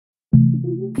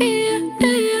Hi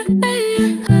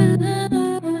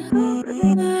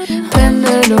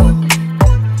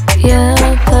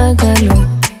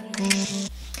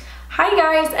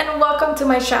guys, and welcome to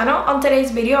my channel. On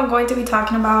today's video I'm going to be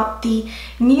talking about the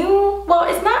new, well,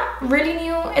 it's not really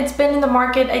new, it's been in the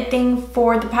market I think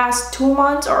for the past 2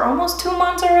 months or almost 2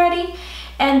 months already,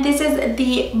 and this is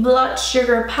the Blood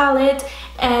Sugar palette.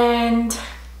 And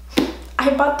I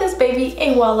bought this baby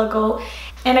a while ago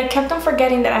and I kept on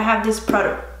forgetting that I have this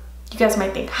product. You guys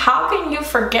might think, how can you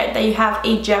forget that you have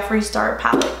a Jeffree Star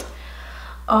palette?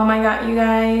 Oh my god, you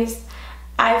guys,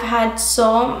 I've had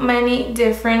so many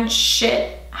different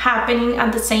shit happening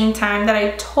at the same time that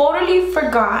I totally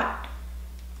forgot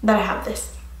that I have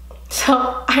this.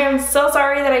 So I am so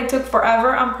sorry that I took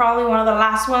forever. I'm probably one of the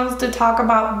last ones to talk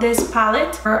about this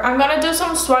palette. I'm gonna do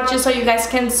some swatches so you guys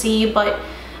can see, but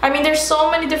I mean, there's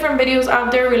so many different videos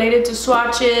out there related to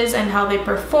swatches and how they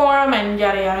perform and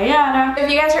yada yada yada. If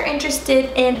you guys are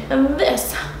interested in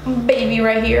this baby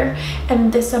right here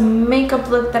and this makeup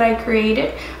look that I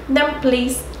created, then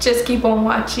please just keep on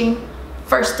watching.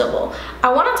 First of all,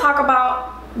 I want to talk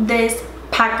about this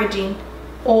packaging.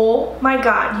 Oh my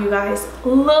god, you guys,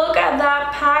 look at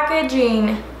that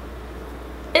packaging.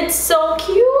 It's so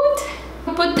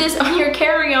cute. Put this on your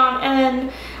carry-on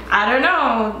and I don't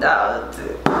know,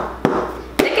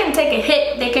 they can take a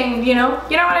hit. They can, you know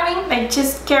what I mean? Like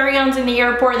just carry-ons in the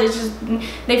airport,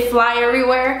 they fly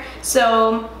everywhere.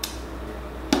 So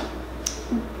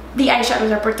the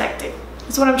eyeshadows are protected.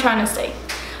 That's what I'm trying to say.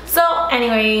 So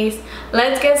anyways,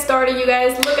 let's get started, you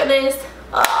guys. Look at this.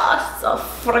 Oh, so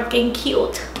freaking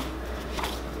cute.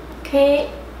 Okay,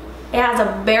 it has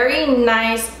a very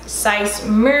nice size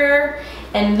mirror,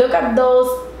 and look at those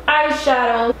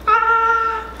eyeshadows.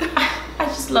 I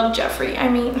just love Jeffree. I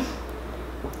mean,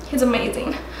 he's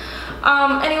amazing.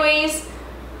 Anyways,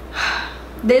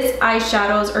 these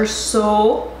eyeshadows are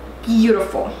so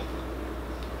beautiful.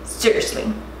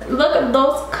 Seriously, look at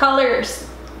those colors.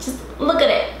 Just look at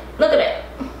it. Look at it.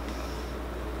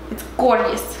 It's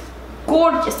gorgeous.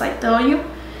 Gorgeous, I tell you.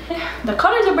 The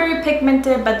colors are very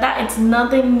pigmented, but that it's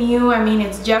nothing new. I mean,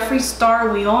 it's Jeffree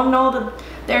Star. We all know that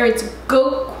there is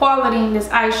good quality in these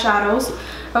eyeshadows.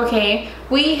 Okay,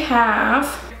 we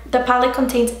have, the palette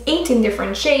contains 18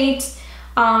 different shades,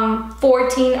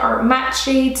 14 are matte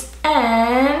shades,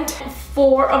 and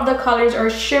 4 of the colors are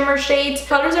shimmer shades.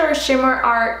 Colors that are shimmer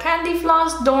are Candy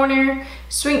Floss, Donor,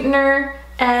 Sweetener,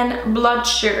 and Blood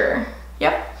Sugar.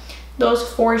 Yep, those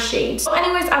 4 shades. So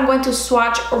anyways, I'm going to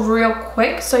swatch real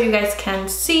quick so you guys can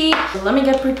see. Let me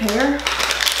get prepared.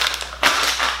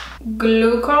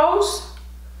 Glucose,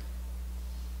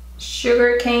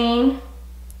 sugar cane,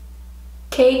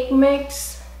 cake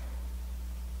mix,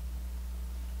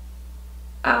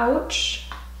 ouch,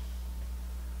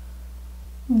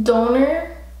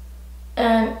 donor,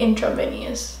 and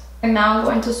intravenous. And now I'm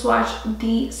going to swatch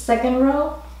the second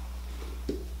row.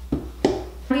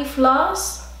 Candy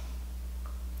Floss,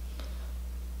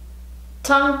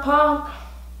 Tongue Pop,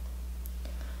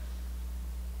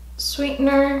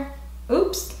 Sweetener,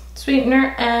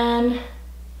 Sweetener, and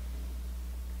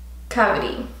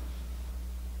Cavity.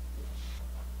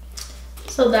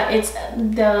 So that is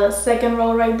the second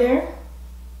row right there.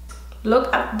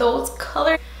 Look at those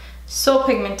colors, so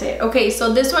pigmented. Okay,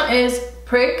 so this one is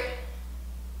Prick,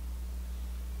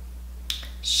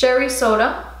 Cherry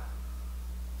Soda,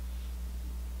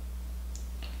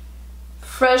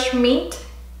 Fresh Meat,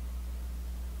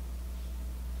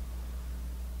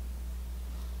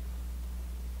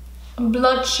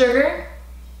 Blood Sugar,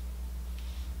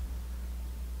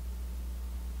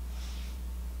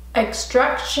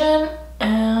 Extraction,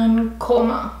 and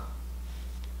Coma.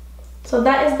 So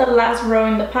that is the last row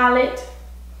in the palette.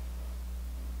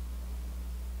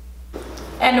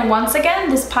 And once again,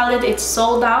 this palette is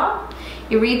sold out.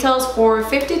 It retails for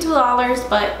 $52,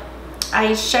 but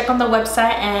I checked on the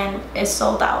website and it's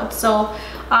sold out. So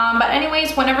but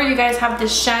anyways, whenever you guys have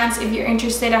this chance, if you're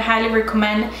interested, I highly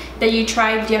recommend that you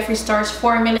try Jeffree Star's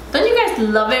formula. Don't you guys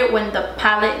love it when the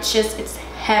palette it's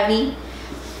heavy?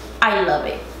 I love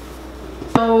it.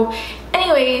 So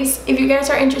anyways, if you guys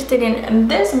are interested in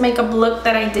this makeup look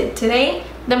that I did today,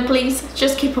 then please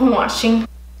just keep on watching.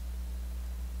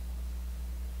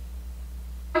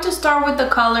 I'm going to start with the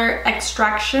color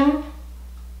Extraction.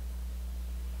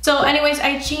 So anyways,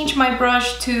 I changed my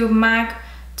brush to MAC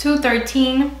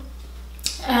 213,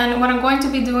 and what I'm going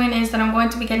to be doing is that I'm going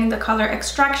to be getting the color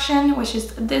Extraction, which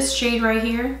is this shade right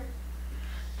here.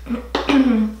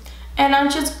 And I'm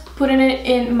just putting it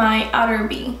in my outer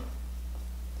V.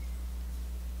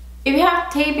 If you have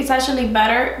tape, it's actually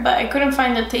better, but I couldn't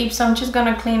find the tape, so I'm just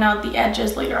gonna clean out the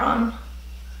edges later on.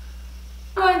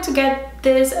 going to get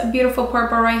this beautiful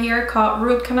purple right here called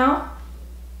Root Canal.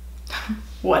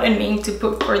 What a name to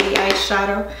put for the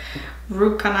eyeshadow.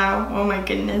 Root Canal, oh my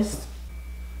goodness.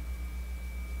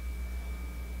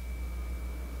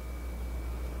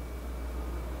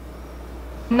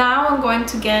 Now I'm going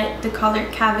to get the color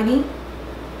Cavity.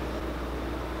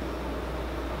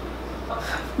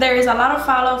 There is a lot of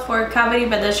follow for Cavity,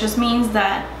 but that just means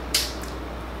that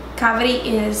Cavity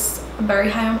is very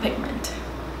high on pigment.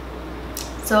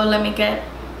 So let me get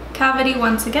Cavity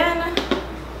once again.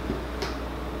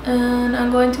 And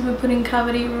I'm going to be putting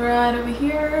Cavity right over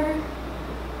here.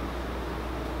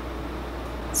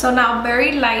 So now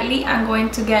very lightly I'm going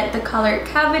to get the color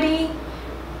Cavity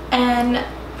and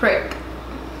Prick.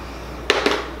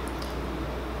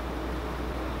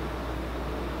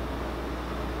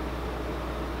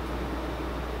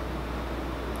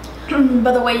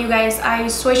 By the way, you guys, I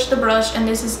switched the brush and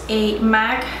this is a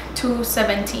MAC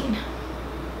 217.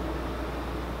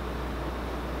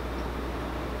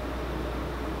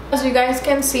 As you guys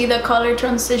can see, the color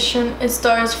transition, it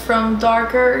starts from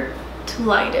darker to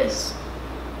lightest.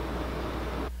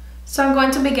 So I'm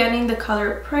going to be getting the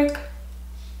color Prick.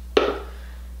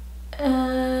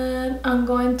 And I'm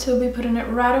going to be putting it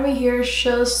right over here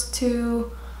just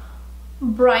to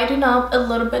brighten up a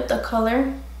little bit the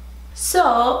color.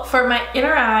 So for my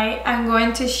inner eye, I'm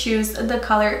going to choose the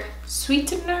color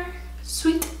Sweetener.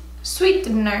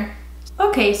 Sweetener.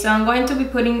 Okay, so I'm going to be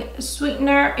putting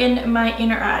Sweetener in my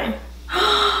inner eye.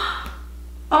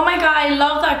 Oh my god, I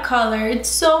love that color. It's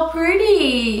so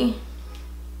pretty.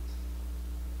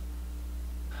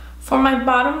 For my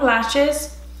bottom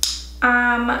lashes,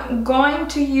 I'm going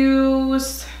to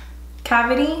use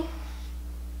Cavity.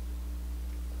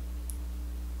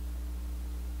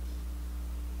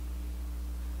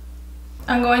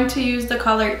 I'm going to use the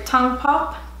color Tongue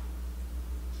Pop.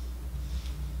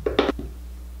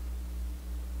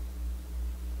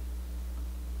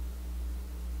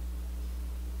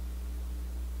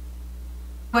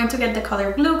 I'm going to get the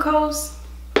color Glucose.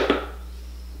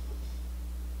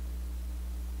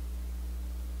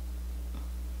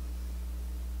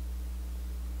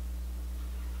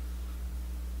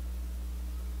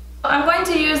 I'm going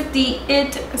to use the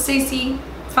It CC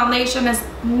foundation. Is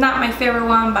not my favorite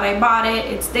one, but I bought it.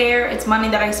 It's there. It's money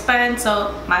that I spent,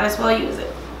 so might as well use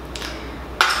it.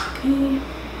 Okay.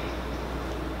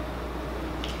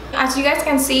 As you guys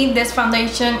can see, this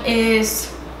foundation is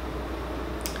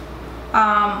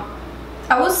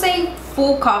I would say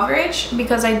full coverage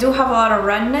because I do have a lot of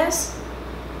redness,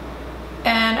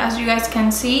 and as you guys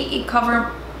can see, it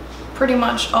covers pretty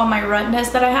much all my redness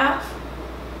that I have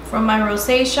from my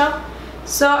rosacea.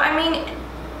 So I mean,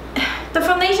 the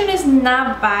foundation is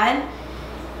not bad.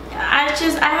 I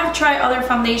have tried other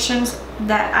foundations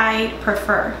that I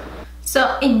prefer.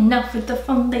 So enough with the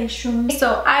foundation.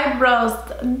 So eyebrows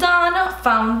done,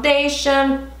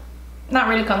 foundation, not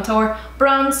really contour,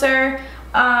 bronzer,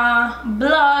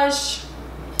 blush.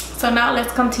 So now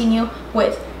let's continue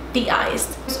with the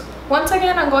eyes. Once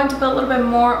again, I'm going to put a little bit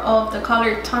more of the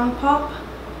color Tongue Pop.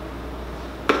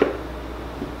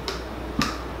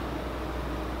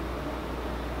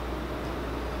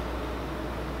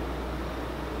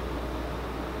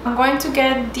 I'm going to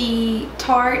get the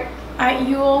Tarte eye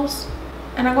jewels,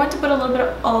 and I'm going to put a little bit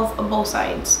of both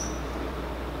sides.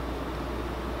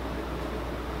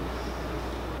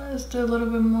 Let's do a little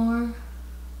bit more.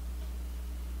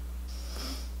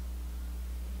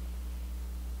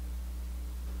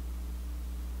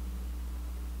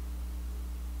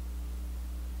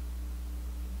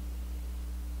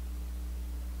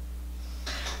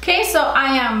 Okay, so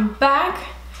I am back,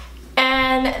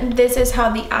 and this is how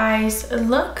the eyes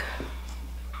look.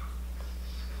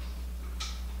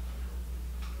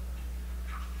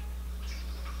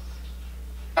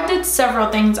 I did several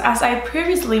things. As I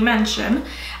previously mentioned,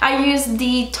 I used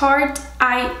the Tarte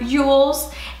eye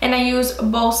jewels and I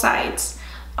used both sides.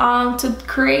 To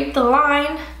create the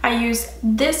line, I used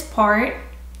this part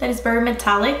that is very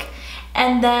metallic,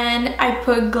 and then I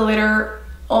put glitter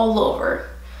all over.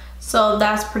 So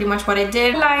that's pretty much what I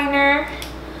did. Eyeliner,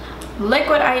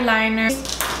 liquid eyeliner,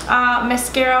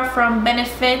 mascara from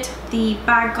Benefit, the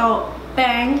Bagel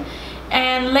Bang,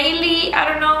 and lately,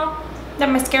 I don't know, the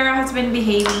mascara has been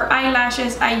behaving. For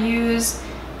eyelashes, I use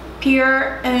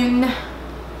Pure in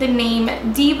the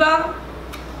name Diva.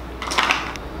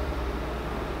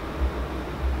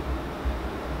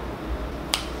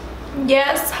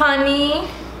 Yes, honey,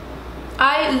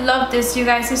 I love this, you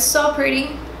guys. It's so pretty.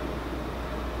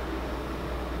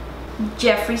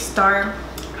 Jeffree Star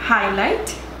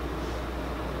highlight.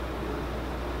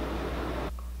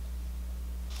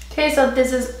 Okay, so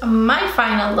this is my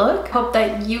final look. Hope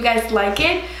that you guys like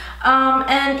it.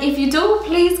 And if you do,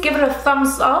 please give it a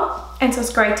thumbs up and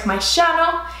subscribe to my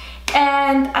channel.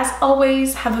 And as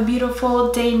always, have a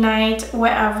beautiful day, night,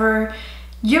 wherever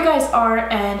you guys are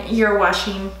and you're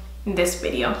watching this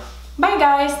video. Bye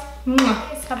guys.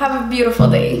 Have a beautiful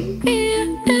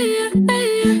day.